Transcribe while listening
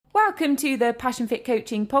Welcome to the Passion Fit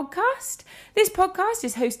Coaching podcast. This podcast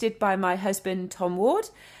is hosted by my husband Tom Ward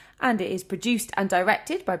and it is produced and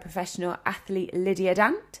directed by professional athlete Lydia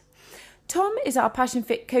Dant. Tom is our Passion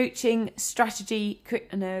Fit Coaching strategy...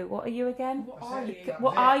 what are you again?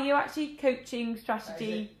 What are you actually? Coaching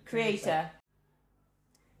strategy creator.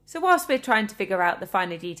 So whilst we're trying to figure out the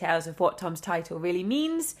finer details of what Tom's title really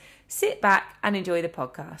means, sit back and enjoy the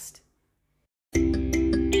podcast.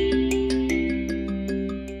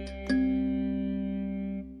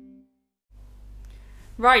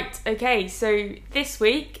 Right, okay, so this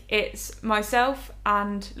week it's myself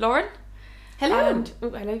and Lauren. Hello.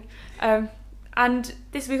 Hello. And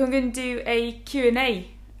this week I'm going to do a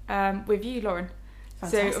Q&A with you, Lauren.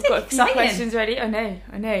 Fantastic. So I've got a few Exciting. questions ready. I know.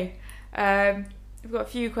 I've got a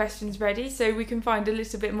few questions ready so we can find a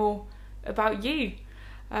little bit more about you.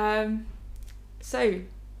 So,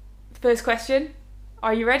 first question,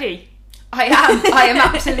 are you ready? I am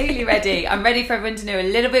absolutely ready. I'm ready for everyone to know a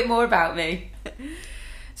little bit more about me.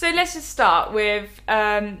 So let's just start with,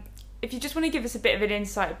 if you just want to give us a bit of an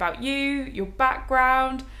insight about you, your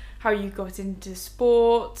background, how you got into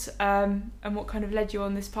sport, and what kind of led you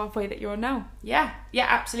on this pathway that you're on now. Yeah,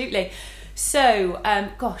 absolutely. So,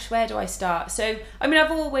 where do I start? So,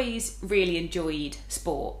 I've always really enjoyed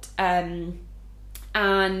sport. And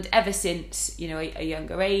ever since, a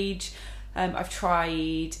younger age, I've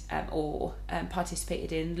tried or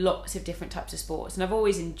participated in lots of different types of sports. And I've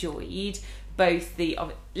always enjoyed both the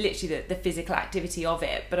physical activity of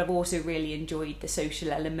it, but I've also really enjoyed the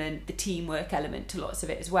social element, the teamwork element to lots of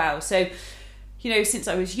it as well. So, since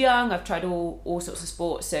I was young, I've tried all sorts of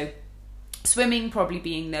sports. So swimming probably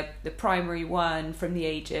being the primary one from the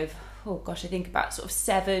age of, I think about sort of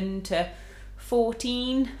 7 to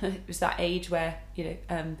 14. It was that age where, your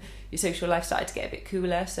social life started to get a bit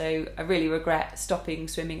cooler. So I really regret stopping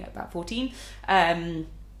swimming at about 14.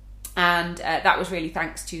 And that was really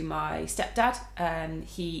thanks to my stepdad.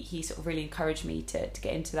 He sort of really encouraged me to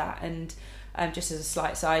get into that. And just as a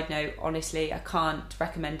slight side note, honestly, I can't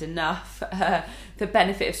recommend enough the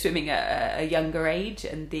benefit of swimming at a younger age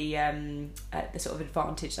and the sort of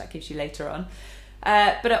advantage that gives you later on.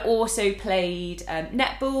 But I also played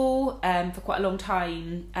netball for quite a long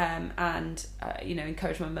time, and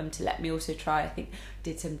encouraged my mum to let me also try. I think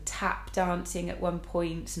did some tap dancing at one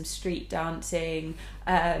point, some street dancing.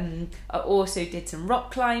 I also did some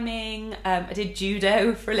rock climbing. I did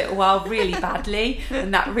judo for a little while, really badly,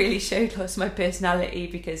 and that really showed lots of my personality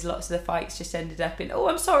because lots of the fights just ended up in,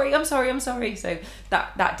 I'm sorry. So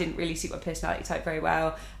that didn't really suit my personality type very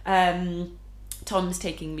well. Tom's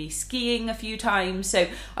taking me skiing a few times, so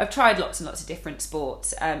I've tried lots and lots of different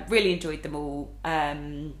sports, really enjoyed them all,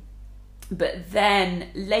 but then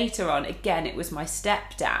later on, again, it was my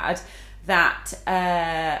stepdad that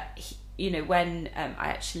when I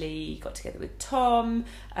actually got together with Tom,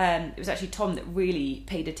 it was actually Tom that really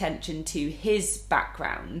paid attention to his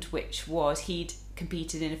background, which was he'd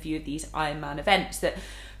competed in a few of these Ironman events that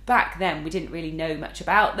back then we didn't really know much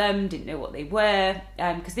about them, didn't know what they were,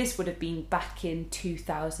 because this would have been back in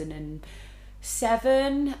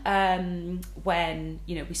 2007 when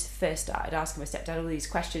we first started asking my stepdad all these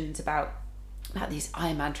questions about these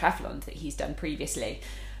Ironman triathlons that he's done previously.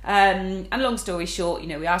 And long story short,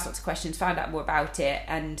 we asked lots of questions, found out more about it,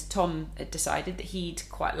 and Tom had decided that he'd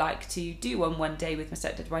quite like to do one day with my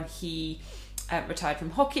stepdad when he retired from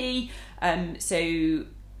hockey. So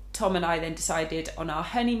Tom and I then decided on our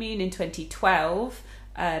honeymoon in 2012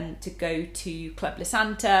 to go to Club La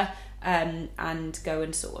Santa and go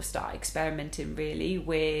and sort of start experimenting really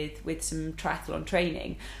with some triathlon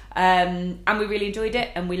training. And we really enjoyed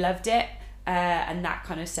it and we loved it. And that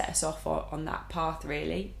kind of set us off on that path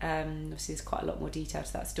really. Obviously there's quite a lot more detail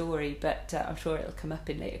to that story, but I'm sure it'll come up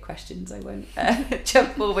in later questions. I won't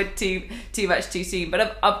jump forward too much too soon.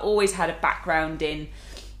 But I've always had a background in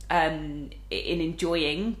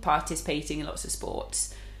enjoying participating in lots of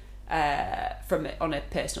sports on a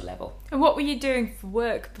personal level. And what were you doing for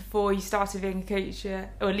work before you started being a coach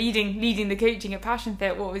or leading the coaching at Passion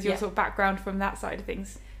Fit? What was your sort of background from that side of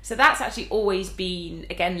things? So that's actually always been,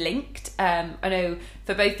 again, linked. I know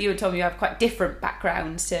for both you and Tom, you have quite different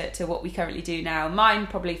backgrounds to what we currently do now. Mine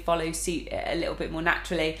probably follows suit a little bit more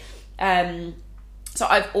naturally. So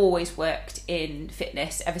I've always worked in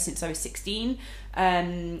fitness ever since I was 16.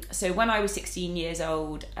 So when I was 16 years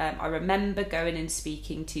old, I remember going and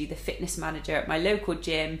speaking to the fitness manager at my local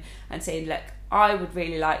gym and saying, look, I would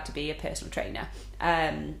really like to be a personal trainer.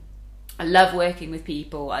 I love working with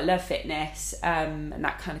people, I love fitness, and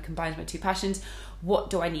that kind of combines my two passions.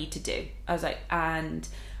 What do I need to do? I was like, and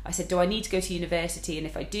I said, do I need to go to university? And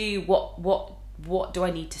if I do, what do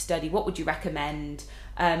I need to study? What would you recommend?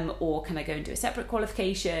 or can I go and do a separate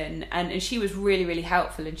qualification? And she was really, really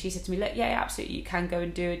helpful. And she said to me, look, yeah, absolutely, you can go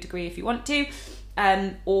and do a degree if you want to.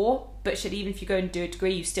 But she said, even if you go and do a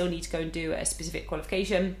degree, you still need to go and do a specific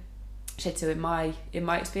qualification. She said, so in my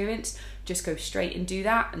experience, just go straight and do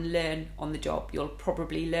that and learn on the job. You'll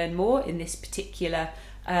probably learn more in this particular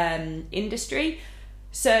industry.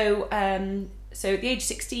 So at the age of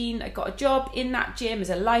 16, I got a job in that gym as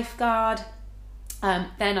a lifeguard.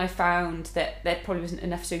 Then I found that there probably wasn't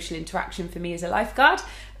enough social interaction for me as a lifeguard.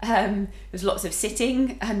 There was lots of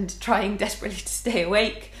sitting and trying desperately to stay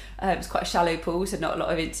awake. It was quite a shallow pool, so not a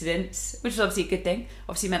lot of incidents, which was obviously a good thing.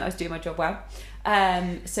 Obviously meant I was doing my job well.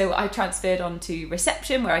 So I transferred on to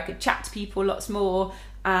reception, where I could chat to people lots more,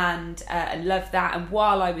 and loved that. And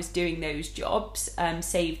while I was doing those jobs,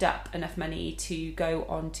 saved up enough money to go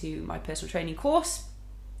on to my personal training course.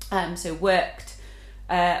 So worked,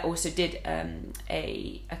 also did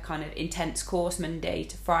a kind of intense course Monday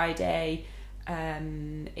to Friday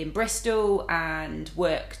in Bristol, and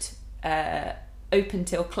worked open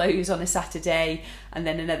till close on a Saturday, and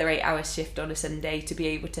then another 8-hour shift on a Sunday to be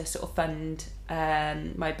able to sort of fund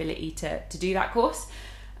my ability to do that course.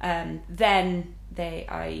 Then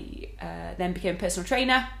I became a personal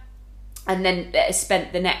trainer, and then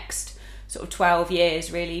spent the next sort of 12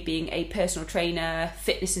 years really being a personal trainer,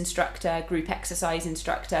 fitness instructor, group exercise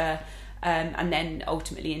instructor, and then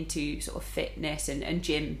ultimately into sort of fitness and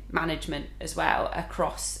gym management as well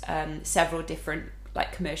across several different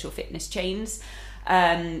like commercial fitness chains,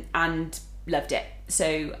 and loved it.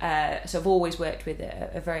 So I've always worked with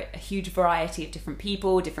a huge variety of different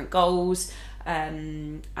people, different goals,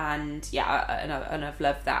 and I've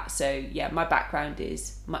loved that. So yeah, my background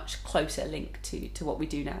is much closer linked to what we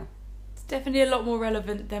do now. It's definitely a lot more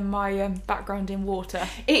relevant than my background in water.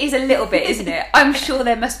 It is a little bit, isn't it? I'm sure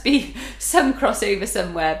there must be some crossover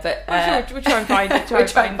somewhere, but we'll try and find it. We'll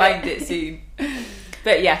try and find it soon.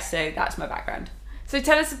 But yes, so that's my background. So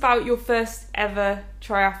tell us about your first ever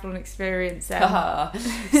triathlon experience then.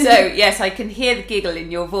 So yes, I can hear the giggle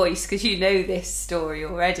in your voice because you know this story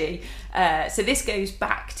already. So this goes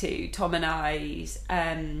back to Tom and I's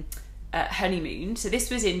honeymoon. So this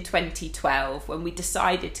was in 2012 when we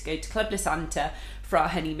decided to go to Club La Santa for our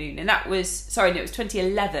honeymoon, and it was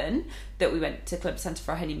 2011 that we went to Club La Santa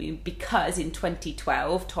for our honeymoon, because in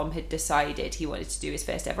 2012 Tom had decided he wanted to do his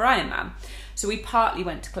first ever Ironman. So we partly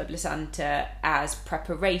went to Club La Santa as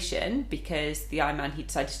preparation because the Ironman he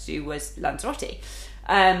decided to do was Lanzarote.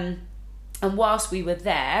 And whilst we were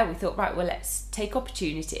there, we thought, right, well, let's take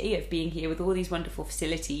opportunity of being here with all these wonderful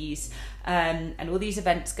facilities and all these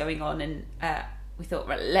events going on. And we thought,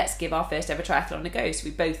 right, let's give our first ever triathlon a go. So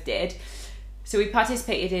we both did. So we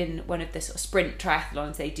participated in one of the sort of sprint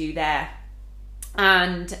triathlons they do there.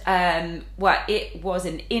 And it was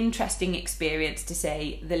an interesting experience to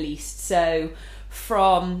say the least. So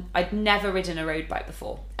I'd never ridden a road bike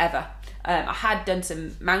before, ever. I had done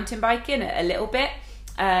some mountain biking a little bit.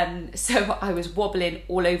 So I was wobbling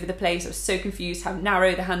all over the place. I was so confused how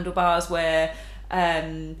narrow the handlebars were.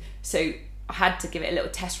 So I had to give it a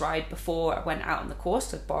little test ride before I went out on the course.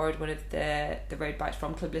 So I borrowed one of the road bikes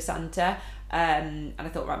from Club La Santa. And I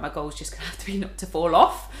thought, right, my goal's just gonna have to be not to fall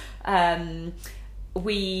off.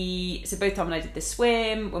 So both Tom and I did the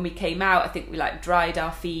swim. When we came out, I think we like dried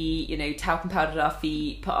our feet, talcum powdered our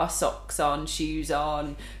feet, put our socks on, shoes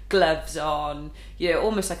on, gloves on,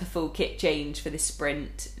 almost like a full kit change for this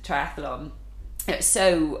sprint triathlon. It was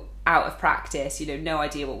so out of practice, no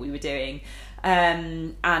idea what we were doing.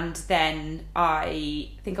 And then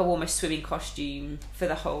I think I wore my swimming costume for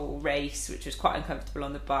the whole race, which was quite uncomfortable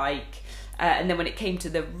on the bike. And then when it came to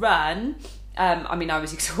the run, I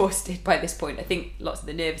was exhausted by this point. I think lots of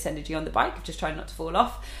the nervous energy on the bike of just trying not to fall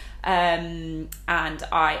off. And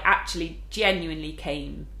I actually genuinely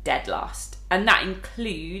came dead last. And that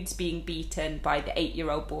includes being beaten by the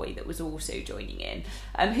 8-year-old boy that was also joining in,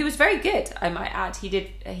 who was very good, I might add. He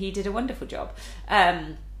did a wonderful job.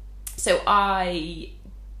 So I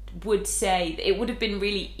would say that it would have been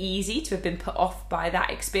really easy to have been put off by that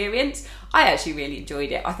experience. I actually really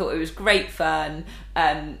enjoyed it. I thought it was great fun,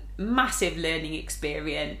 massive learning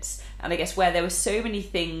experience, and I guess where there were so many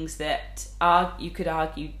things that you could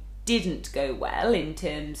argue didn't go well in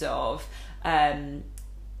terms of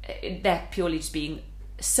there purely just being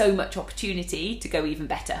so much opportunity to go even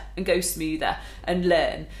better and go smoother and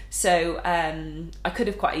learn. So I could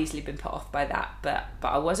have quite easily been put off by that, but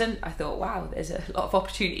I wasn't. I thought, wow, there's a lot of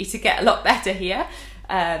opportunity to get a lot better here.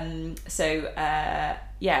 I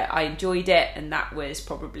enjoyed it, and that was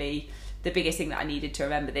probably the biggest thing that I needed to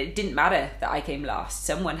remember, that it didn't matter that I came last.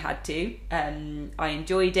 Someone had to. I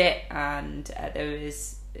enjoyed it, and there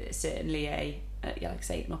was certainly like I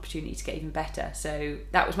say, an opportunity to get even better. So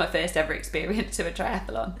that was my first ever experience of a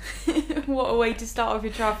triathlon. What a way to start off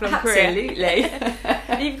your triathlon career.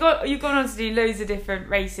 Absolutely. You've gone on to do loads of different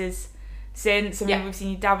races since. I mean, we've seen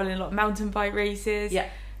you dabble in a lot of mountain bike races. Yeah.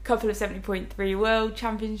 A couple of 70.3 World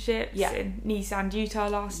Championships in Nice and Utah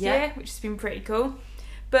last year, which has been pretty cool.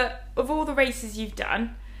 But of all the races you've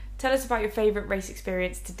done, tell us about your favourite race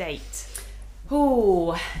experience to date.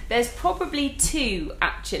 Oh, there's probably two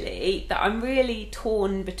actually that I'm really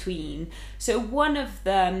torn between. So one of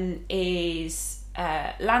them is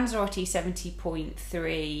Lanzarote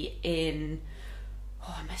 70.3 in,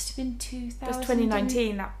 it must have been 2000. That's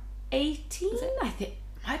 2019. That 18. I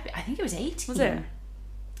think it was 18. Was it?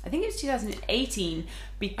 I think it was 2018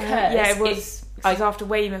 because it was after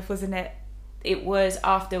Weymouth, wasn't it? It was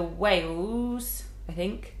after Wales, I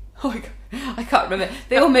think. Oh my God, I can't remember.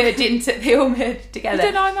 They all merged together.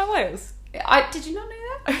 You don't know Ironman Wales? Did you not know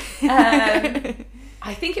that?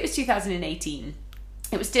 I think it was 2018.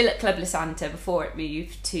 It was still at Club La Santa before it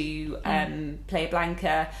moved to Playa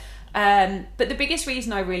Blanca. But the biggest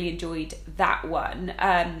reason I really enjoyed that one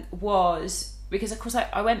was because, of course,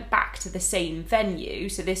 I went back to the same venue.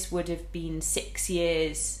 So this would have been 7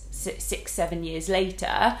 years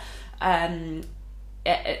later.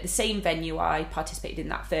 At the same venue I participated in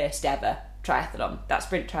that first ever triathlon, that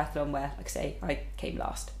sprint triathlon where, like I say, I came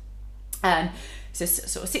last. So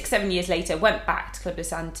sort of 6-7 years later, went back to Club La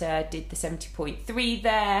Santa, did the 70.3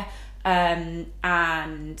 there,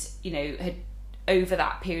 and, you know, had over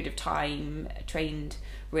that period of time trained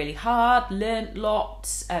really hard, learnt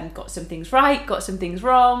lots, got some things right, got some things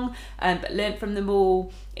wrong, but learnt from them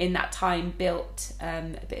all. In that time, built a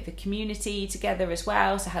bit of a community together as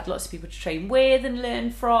well, so had lots of people to train with and learn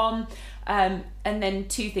from. And then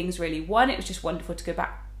two things really. One, it was just wonderful to go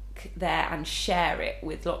back there and share it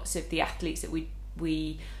with lots of the athletes that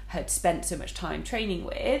we had spent so much time training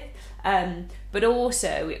with. But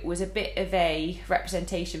also it was a bit of a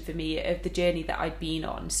representation for me of the journey that I'd been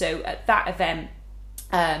on. So at that event,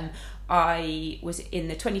 I was in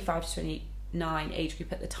the 25 to 29 age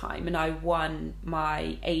group at the time, and I won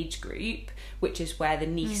my age group, which is where the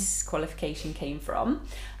Nice qualification came from.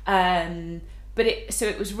 But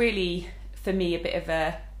it was really, for me, a bit of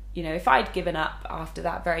a, you know, if I'd given up after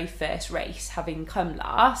that very first race, having come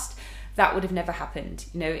last, that would have never happened.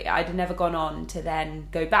 You know, I'd have never gone on to then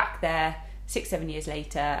go back there 6-7 years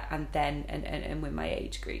later and then and win my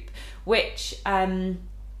age group, which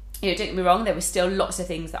you know, don't get me wrong, there were still lots of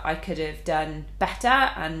things that I could have done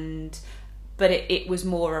better, but it was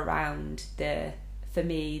more around for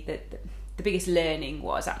me, the biggest learning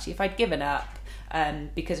was actually if I'd given up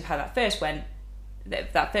because of how that first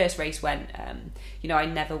race went, you know, I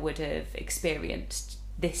never would have experienced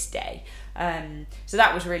this day. So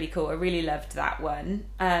that was really cool. I really loved that one.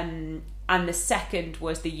 And the second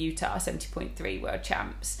was the Utah 70.3 World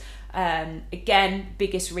Champs. Again,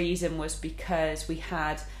 biggest reason was because we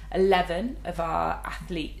had 11 of our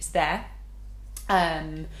athletes there.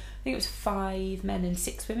 I think it was 5 men and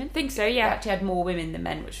 6 women. I think so, yeah. We actually had more women than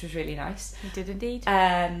men, which was really nice. We did indeed.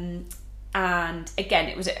 And again,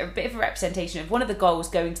 it was a bit of a representation of one of the goals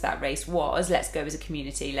going to that race was, let's go as a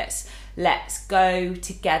community, let's go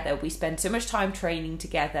together. We spend so much time training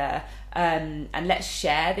together, and let's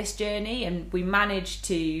share this journey. And we managed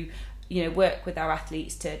to, you know, work with our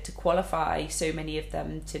athletes to qualify so many of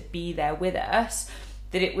them to be there with us,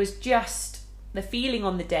 that it was just the feeling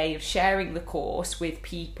on the day of sharing the course with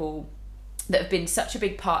people that have been such a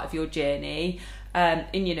big part of your journey.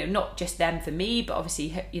 And, you know, not just them for me, but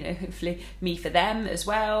obviously, you know, hopefully me for them as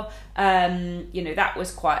well. You know, that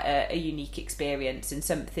was quite a unique experience, and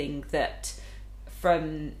something that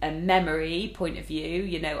from a memory point of view,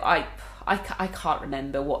 you know, I can't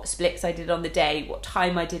remember what splits I did on the day, what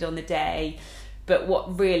time I did on the day, but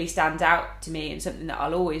what really stands out to me and something that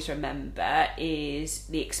I'll always remember is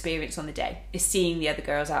the experience on the day, is seeing the other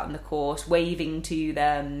girls out on the course, waving to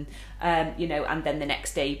them, you know, and then the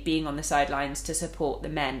next day being on the sidelines to support the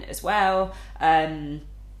men as well,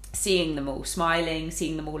 seeing them all smiling,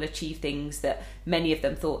 seeing them all achieve things that many of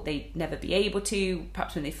them thought they'd never be able to,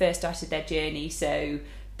 perhaps when they first started their journey. So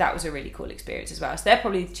that was a really cool experience as well. So they're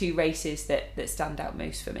probably the two races that stand out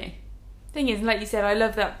most for me. Thing is, like you said, I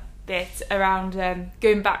love that bit around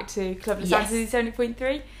going back to Club La Santa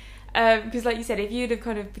 70.3, because like you said, if you'd have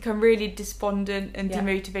kind of become really despondent and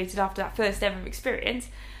demotivated after that first ever experience,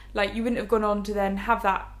 like you wouldn't have gone on to then have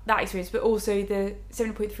that experience, but also the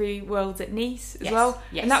 70.3 Worlds at Nice as well.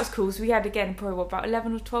 And that was cool. So we had, again, probably about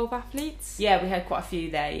 11 or 12 athletes. Yeah, we had quite a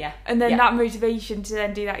few there, And then that motivation to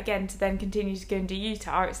then do that again, to then continue to go and do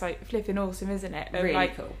Utah, it's like flipping awesome, isn't it? Really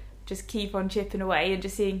cool. just keep on chipping away and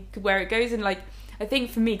just seeing where it goes. And like, I think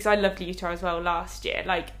for me, because I loved Utah as well last year,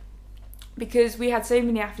 like, because we had so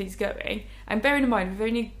many athletes going, and bearing in mind we've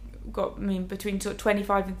only got, I mean, between sort of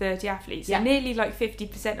 25 and 30 athletes, so nearly like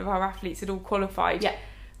 50% of our athletes had all qualified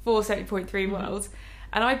for 70.3 Worlds.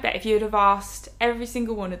 And I bet if you would have asked every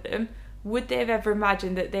single one of them, would they have ever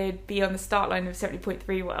imagined that they'd be on the start line of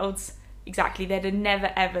 70.3 Worlds? Exactly, they'd have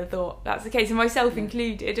never ever thought that's the case, and myself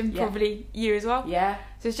included, and probably you as well. Yeah.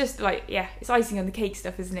 So it's just like, it's icing on the cake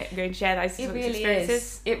stuff, isn't it? Go and share those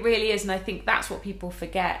experiences. It really is, and I think that's what people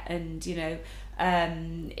forget. And you know,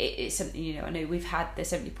 it's something, you know, I know we've had the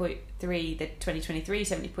 70.3, the 2023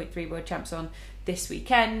 70.3 World Champs on this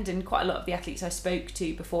weekend, and quite a lot of the athletes I spoke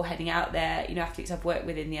to before heading out there, you know, athletes I've worked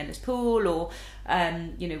with in the endless pool, or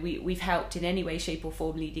you know, we've helped in any way, shape or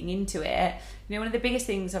form leading into it. You know, one of the biggest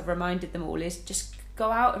things I've reminded them all is just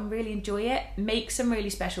go out and really enjoy it, make some really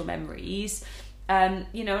special memories.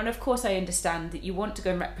 You know, and of course I understand that you want to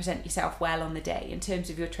go and represent yourself well on the day in terms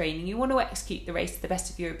of your training. You want to execute the race to the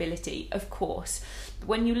best of your ability, of course. But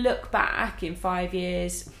when you look back in 5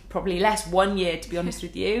 years, probably less, 1 year to be honest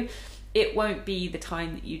with you, it won't be the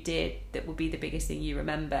time that you did that will be the biggest thing you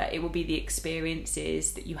remember. It will be the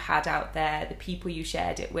experiences that you had out there, the people you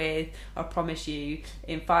shared it with. I promise you,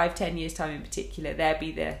 in 5-10 years time in particular, there'll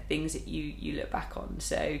be the things that you look back on.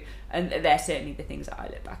 So, and they're certainly the things that I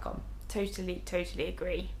look back on. Totally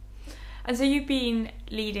agree. And so you've been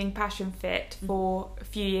leading Passion Fit for a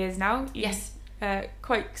few years now. Yes.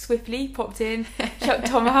 Quite swiftly popped in, chucked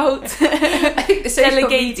Tom out. I think the social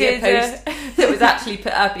media post that was actually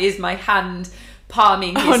put up is my hand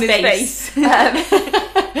palming his face.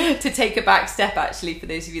 To take a back step, actually, for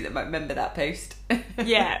those of you that might remember that post.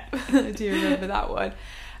 Yeah, I do remember that one.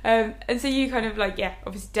 And so you kind of like,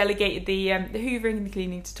 obviously delegated the hoovering and the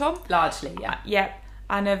cleaning to Tom. Largely, yeah.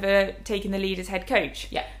 And have taken the lead as head coach.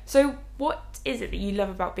 Yeah. So what is it that you love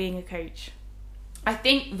about being a coach? I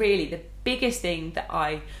think really the biggest thing that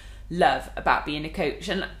I love about being a coach,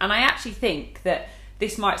 and I actually think that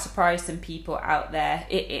this might surprise some people out there,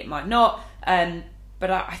 it might not,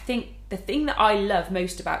 but I think the thing that I love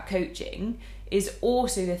most about coaching is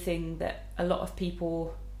also the thing that a lot of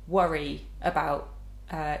people worry about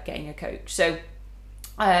getting a coach. So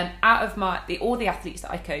out of all the athletes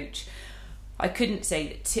that I coach, I couldn't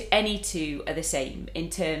say that any two are the same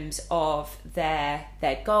in terms of their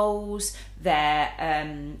goals, their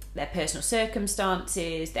personal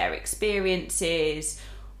circumstances, their experiences,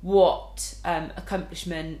 what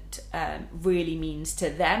accomplishment really means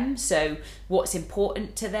to them. So what's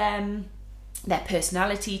important to them, their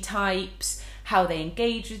personality types, how they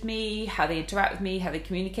engage with me, how they interact with me, how they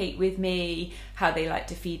communicate with me, how they like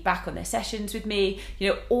to feed back on their sessions with me.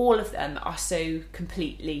 You know, all of them are so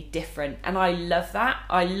completely different, and I love that.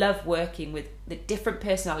 I love working with the different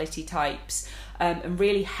personality types and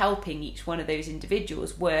really helping each one of those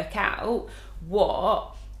individuals work out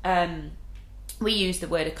what we use the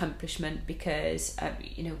word accomplishment because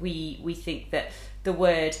you know, we think that the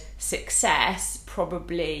word success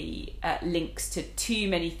probably links to too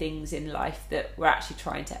many things in life that we're actually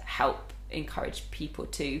trying to help encourage people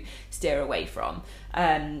to steer away from,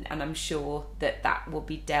 and I'm sure that will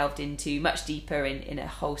be delved into much deeper in a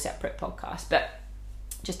whole separate podcast. But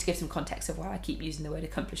just to give some context of why I keep using the word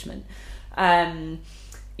accomplishment,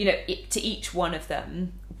 you know, to each one of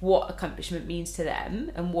them, what accomplishment means to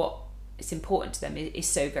them and what it's important to them is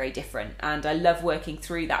so very different. And I love working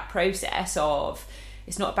through that process of,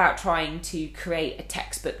 it's not about trying to create a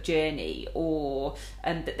textbook journey or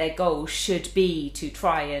that their goal should be to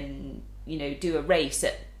try and, you know, do a race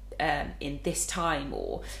at in this time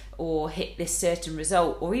or hit this certain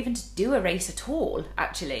result, or even to do a race at all.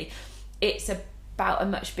 Actually, it's about a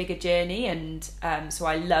much bigger journey, and so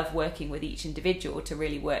I love working with each individual to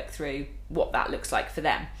really work through what that looks like for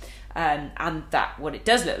them. And that what it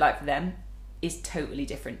does look like for them is totally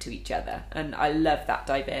different to each other, and I love that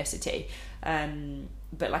diversity.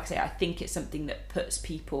 But like I say, I think it's something that puts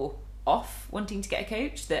people off wanting to get a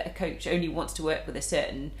coach, that a coach only wants to work with a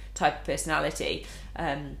certain type of personality.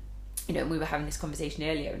 You know, we were having this conversation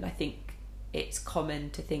earlier, and I think it's common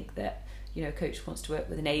to think that, you know, a coach wants to work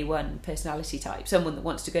with an A1 personality type, someone that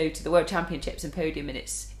wants to go to the World Championships and podium, and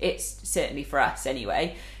it's certainly for us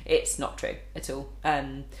anyway, it's not true at all.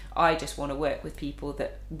 I just want to work with people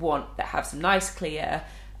that have some nice clear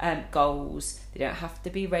goals. They don't have to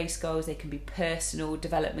be race goals, they can be personal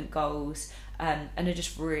development goals, and are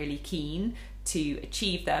just really keen to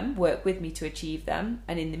achieve them, work with me to achieve them,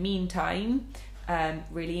 and in the meantime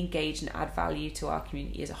really engage and add value to our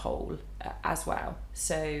community as a whole as well.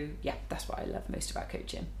 So yeah, that's what I love most about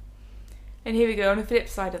coaching. And here we go, on the flip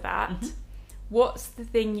side of that, What's the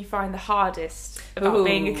thing you find the hardest about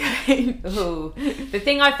being a coach? The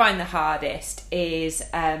thing I find the hardest is,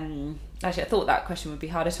 actually I thought that question would be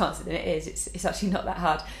harder to answer than it is. It's actually not that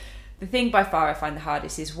hard. The thing by far I find the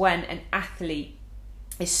hardest is when an athlete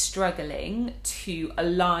is struggling to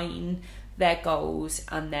align their goals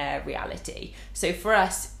and their reality. So for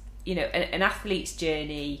us, you know, an athlete's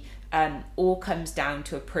journey all comes down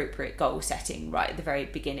to appropriate goal setting right at the very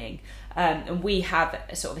beginning. And we have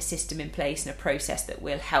a sort of a system in place and a process that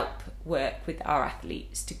will help work with our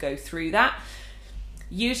athletes to go through that.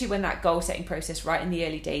 Usually when that goal setting process right in the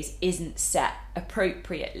early days isn't set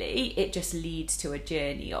appropriately, it just leads to a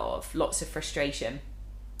journey of lots of frustration,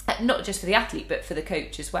 not just for the athlete but for the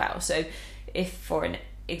coach as well. So if, for an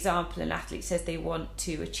example, an athlete says they want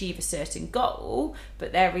to achieve a certain goal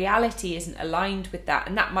but their reality isn't aligned with that,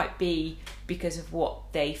 and that might be because of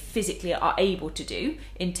what they physically are able to do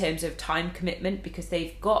in terms of time commitment, because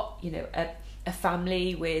they've got, you know, a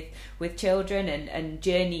family with children and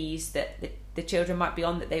journeys that the children might be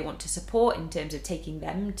on that they want to support in terms of taking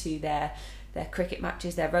them to their cricket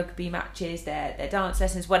matches, their rugby matches, their dance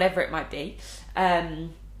lessons, whatever it might be.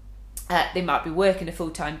 They might be working a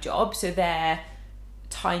full-time job, so their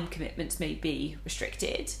time commitments may be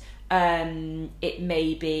restricted. It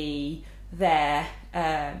may be their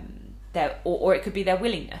or it could be their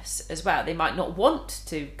willingness as well. They might not want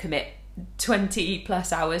to commit 20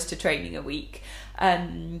 plus hours to training a week.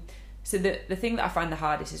 So the thing that I find the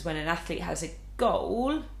hardest is when an athlete has a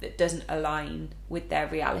goal that doesn't align with their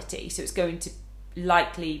reality. So it's going to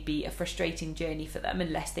likely be a frustrating journey for them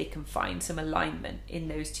unless they can find some alignment in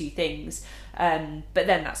those two things. But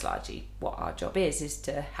then that's largely what our job is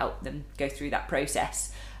to help them go through that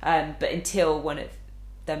process. But until one of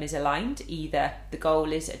them is aligned, either the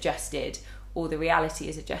goal is adjusted or the reality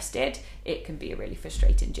is adjusted, it can be a really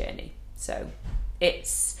frustrating journey. So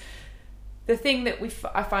it's the thing that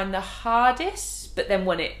I find the hardest, but then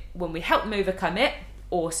when we help them overcome it,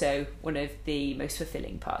 also one of the most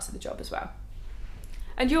fulfilling parts of the job as well.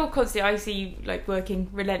 And you're constantly, I see you like working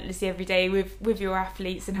relentlessly every day with your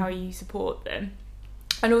athletes and how you support them,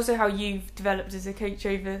 and also how you've developed as a coach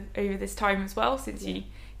over this time as well since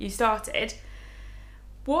you started.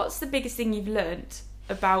 What's the biggest thing you've learnt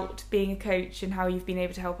about being a coach and how you've been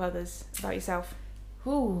able to help others about yourself?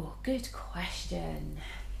 Oh, good question.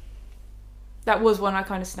 That was one I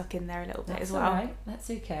kind of snuck in there a little bit That's as well. All right.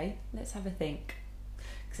 That's okay. Let's have a think,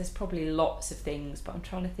 because there's probably lots of things, but I'm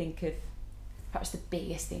trying to think of perhaps the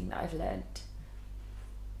biggest thing that I've learnt.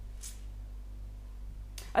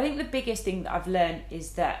 I think the biggest thing that I've learnt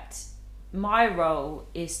is that my role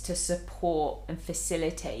is to support and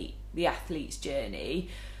facilitate the athlete's journey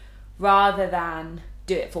rather than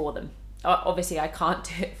do it for them. Obviously I can't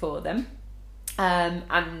do it for them,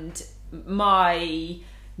 and my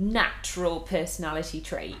natural personality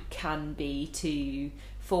trait can be to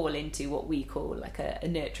fall into what we call like a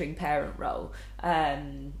nurturing parent role.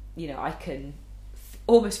 You know, I can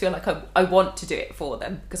almost feel like I want to do it for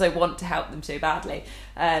them because I want to help them so badly,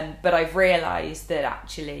 but I've realised that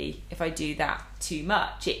actually if I do that too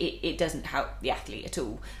much, it doesn't help the athlete at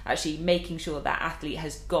all. Actually making sure that athlete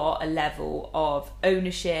has got a level of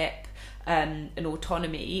ownership and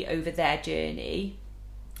autonomy over their journey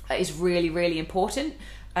is really, really important,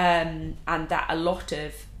 and that a lot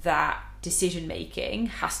of that decision making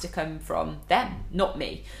has to come from them, not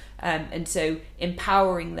me. And so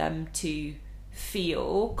empowering them to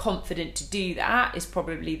feel confident to do that is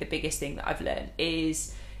probably the biggest thing that I've learned,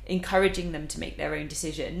 is encouraging them to make their own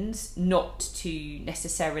decisions, not to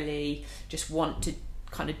necessarily just want to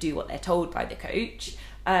kind of do what they're told by the coach,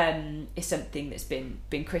 is something that's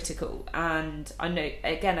been critical. And I know,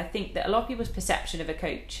 again, I think that a lot of people's perception of a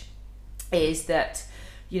coach is that,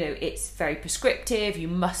 you know, it's very prescriptive, you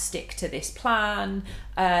must stick to this plan,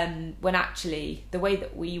 when actually the way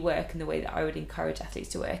that we work and the way that I would encourage athletes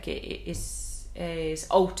to work it is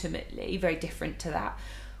ultimately very different to that.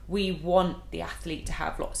 We want the athlete to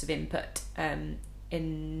have lots of input, and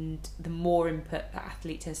the more input that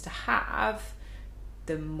athlete tends to have,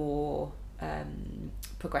 the more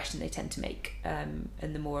progression they tend to make, and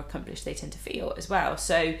the more accomplished they tend to feel as well.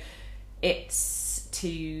 So it's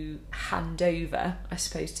to hand over, I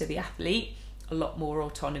suppose, to the athlete a lot more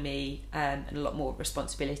autonomy and a lot more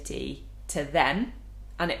responsibility to them,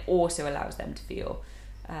 and it also allows them to feel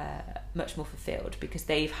much more fulfilled because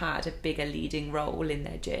they've had a bigger leading role in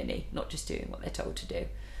their journey, not just doing what they're told to do.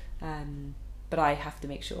 But I have to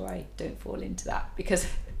make sure I don't fall into that because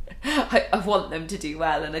I want them to do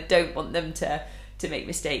well and I don't want them to make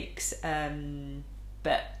mistakes.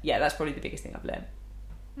 But yeah, that's probably the biggest thing I've learned.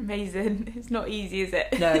 Amazing. It's not easy, is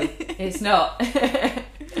it? No, it's not.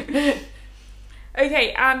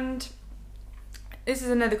 Okay, and this is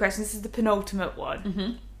another question. This is the penultimate one.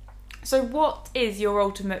 Mm-hmm. So what is your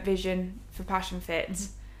ultimate vision for Passion Fit,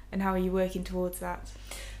 and how are you working towards that?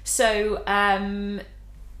 So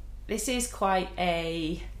this is quite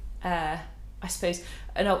a, I suppose,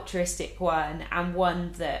 an altruistic one, and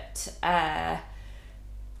one that I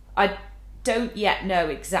don't yet know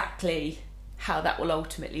exactly how that will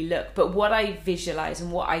ultimately look. But what I visualise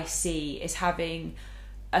and what I see is having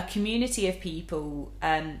a community of people,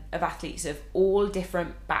 of athletes of all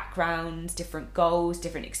different backgrounds, different goals,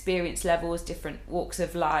 different experience levels, different walks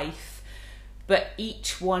of life, but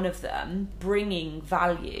each one of them bringing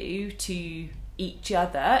value to each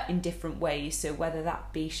other in different ways. So whether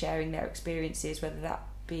that be sharing their experiences, whether that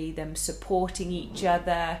be them supporting each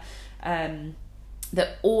other,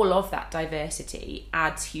 that all of that diversity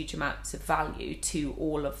adds huge amounts of value to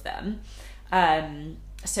all of them. And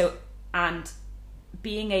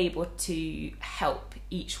being able to help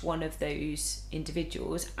each one of those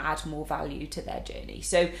individuals add more value to their journey.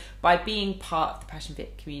 So by being part of the Passion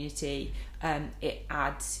Fit community, it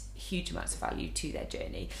adds huge amounts of value to their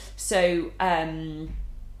journey. So,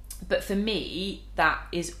 but for me, that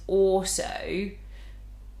is also,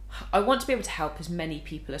 I want to be able to help as many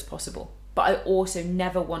people as possible. But I also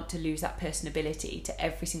never want to lose that personability to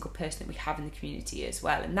every single person that we have in the community as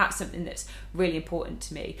well. And that's something that's really important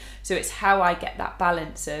to me. So it's how I get that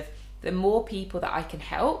balance of the more people that I can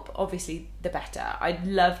help, obviously the better. I'd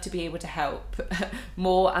love to be able to help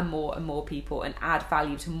more and more and more people and add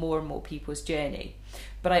value to more and more people's journey.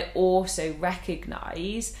 But I also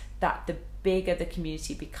recognise that the bigger the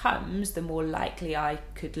community becomes, the more likely I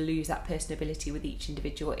could lose that personability with each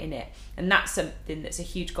individual in it. And that's something that's a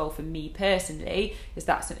huge goal for me personally, is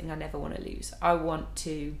that's something I never want to lose. I want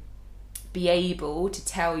to be able to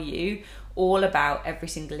tell you all about every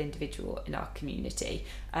single individual in our community,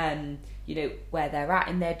 you know, where they're at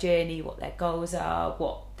in their journey, what their goals are,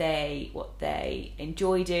 what they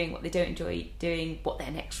enjoy doing, what they don't enjoy doing, what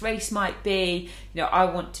their next race might be. You know, I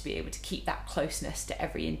want to be able to keep that closeness to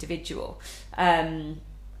every individual.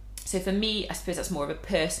 So for me, I suppose that's more of a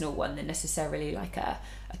personal one than necessarily like a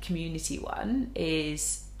community one,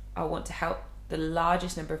 is I want to help the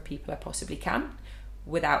largest number of people I possibly can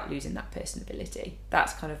without losing that personability.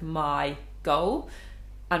 That's kind of my goal.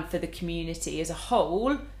 And for the community as a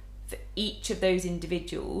whole, for each of those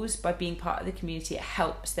individuals, by being part of the community, it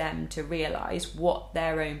helps them to realise what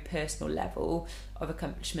their own personal level of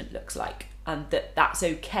accomplishment looks like, and that's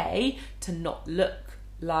okay to not look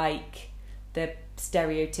like the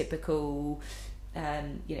stereotypical,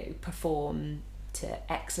 you know, perform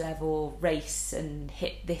to X level, race and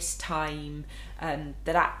hit this time,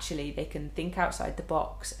 that actually they can think outside the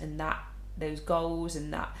box, and that those goals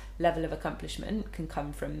and that level of accomplishment can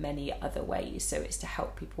come from many other ways. So it's to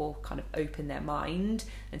help people kind of open their mind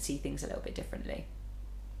and see things a little bit differently.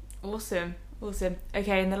 Awesome.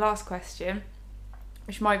 Okay, and the last question,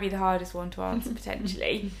 which might be the hardest one to answer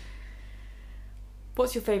potentially.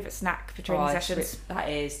 What's your favourite snack for training sessions? That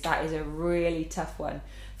is a really tough one.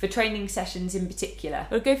 For training sessions in particular.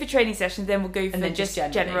 We'll go for training sessions, then we'll go for just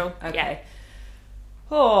general. Okay. Yeah.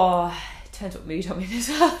 Oh, it depends what mood I'm in as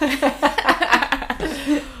well.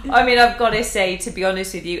 I mean, I've got to say, to be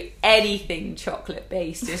honest with you, anything chocolate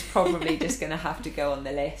based is probably just going to have to go on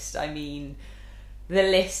the list. I mean, the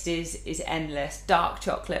list is endless. Dark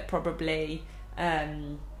chocolate probably,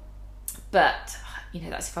 but you know,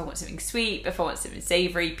 that's if I want something sweet. If I want something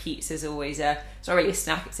savoury, pizza's always it's not really a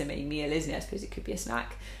snack, it's a main meal, isn't it? I suppose it could be a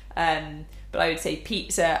snack. But I would say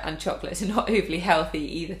pizza and chocolates are not overly healthy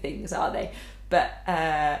either things, are they? But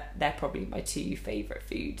they're probably my two favourite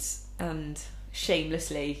foods, and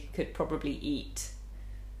shamelessly could probably eat.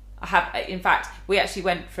 In fact, we actually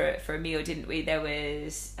went for a meal, didn't we? There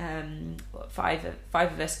was five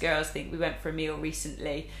of us girls, I think. We went for a meal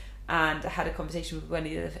recently, and I had a conversation with one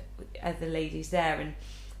of the other ladies there, and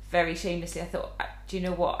very shamelessly I thought, do you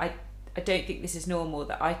know what, I don't think this is normal,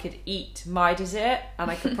 that I could eat my dessert and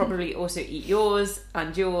I could probably also eat yours, and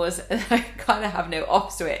I kind of have no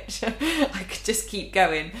off switch. I could just keep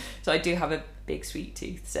going. So I do have a big sweet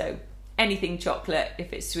tooth, so anything chocolate,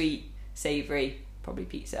 if it's sweet, savoury, probably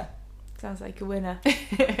pizza. Sounds like a winner.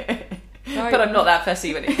 But I'm not that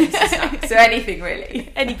fussy when it comes to snacks, so anything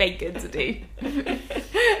really. Any baked goods will do.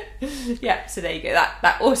 Yeah, so there you go.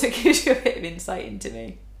 That also gives you a bit of insight into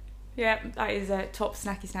me. Yeah, that is a top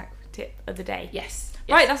snacky snack tip of the day. Yes.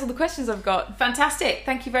 Right, that's all the questions I've got. Fantastic.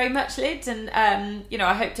 Thank you very much, Lids. And, you know,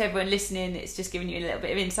 I hope to everyone listening, it's just given you a little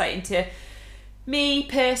bit of insight into me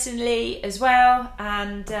personally as well.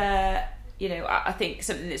 And, you know, I think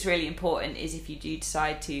something that's really important is if you do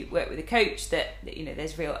decide to work with a coach, that you know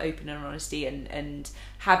there's real open and honesty, and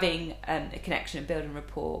having a connection and building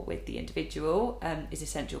rapport with the individual is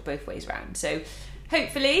essential both ways around. So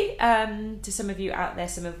hopefully to some of you out there,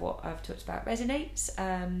 some of what I've talked about resonates,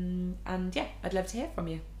 and yeah, I'd love to hear from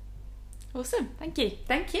you. Awesome, thank you.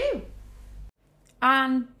 Thank you.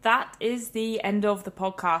 And that is the end of the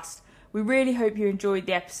podcast. We really hope you enjoyed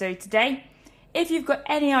the episode today. If you've got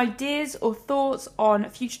any ideas or thoughts on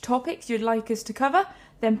future topics you'd like us to cover,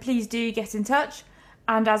 then please do get in touch.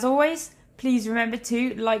 And as always, please remember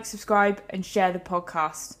to like, subscribe and share the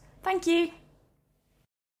podcast. Thank you.